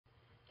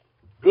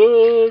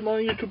Good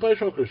morning, YouTube Ice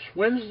Smokers.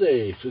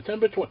 Wednesday,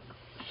 September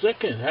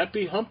 22nd.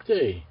 Happy Hump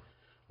Day.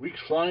 Week's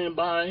flying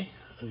by.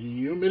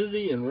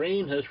 Humidity and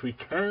rain has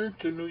returned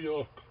to New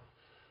York.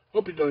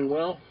 Hope you're doing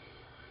well.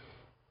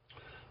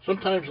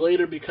 Sometimes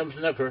later becomes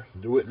never.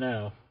 Do it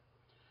now.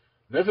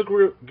 Never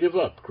give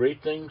up.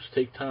 Great things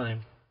take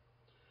time.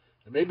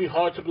 It may be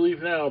hard to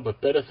believe now, but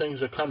better things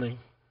are coming.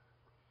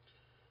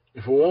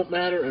 If it won't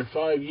matter in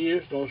 5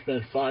 years, don't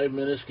spend 5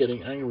 minutes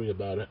getting angry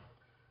about it.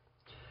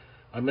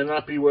 I may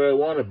not be where I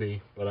want to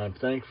be, but I'm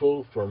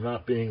thankful for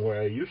not being where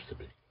I used to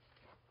be.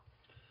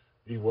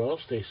 Be well,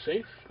 stay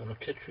safe, and I'll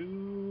catch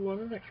you on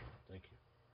the next one.